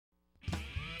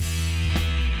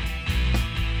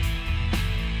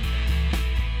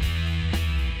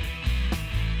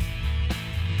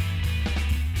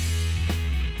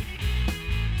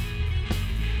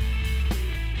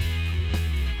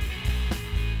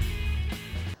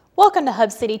Welcome to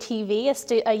Hub City TV,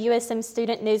 a USM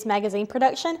student news magazine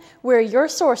production. We're your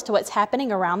source to what's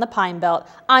happening around the Pine Belt.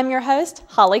 I'm your host,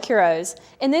 Holly Kuros.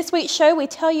 In this week's show, we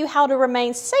tell you how to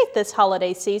remain safe this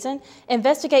holiday season,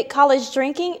 investigate college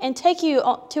drinking, and take you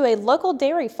to a local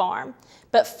dairy farm.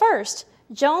 But first,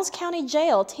 Jones County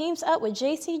Jail teams up with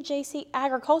JCJC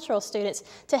agricultural students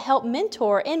to help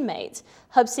mentor inmates.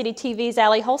 Hub City TV's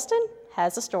Allie Holston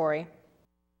has a story.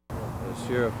 As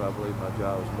sheriff, I believe my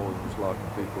job is more than just locking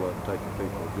people up and taking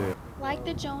people to jail. Like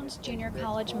the Jones Junior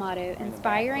College motto,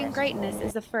 inspiring greatness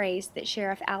is a phrase that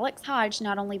Sheriff Alex Hodge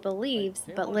not only believes,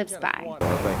 but lives by.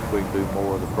 I think if we can do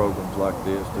more of the programs like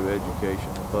this through education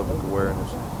and public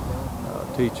awareness,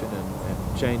 teaching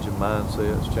and changing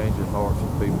mindsets, changing hearts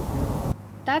of people.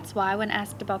 That's why when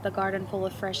asked about the garden full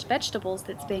of fresh vegetables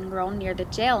that's being grown near the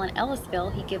jail in Ellisville,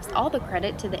 he gives all the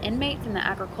credit to the inmates and the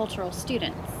agricultural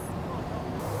students.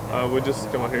 We just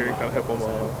come out here and kind of help them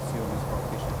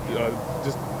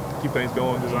just keep things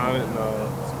going, design it, and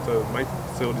to make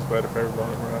facilities better for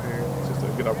everybody around here. It's just a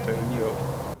good opportunity to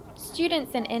help.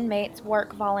 Students and inmates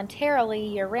work voluntarily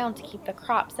year-round to keep the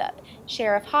crops up.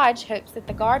 Sheriff Hodge hopes that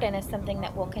the garden is something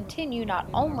that will continue not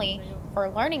only for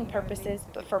learning purposes,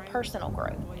 but for personal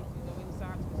growth.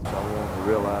 I want them to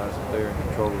realize that they're in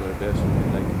control of their destiny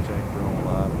and they can change their own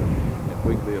life. And if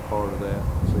we can be a part of that,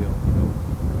 see them,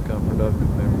 become productive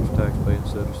members, tax-paying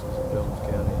citizens of Jones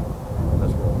County,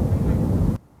 that's what we want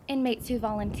to do. Inmates who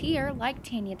volunteer, like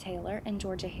Tanya Taylor and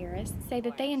Georgia Harris, say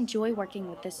that they enjoy working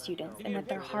with the students and that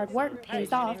their hard work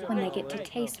pays off when they get to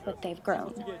taste what they've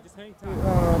grown.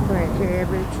 Plant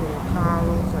cabbage and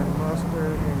collards and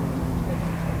mustard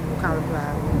and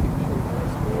cauliflower.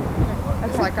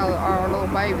 It's like our little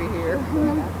baby here.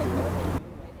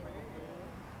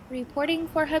 Reporting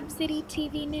for Hub City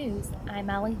TV News, I'm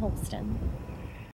Allie Holston.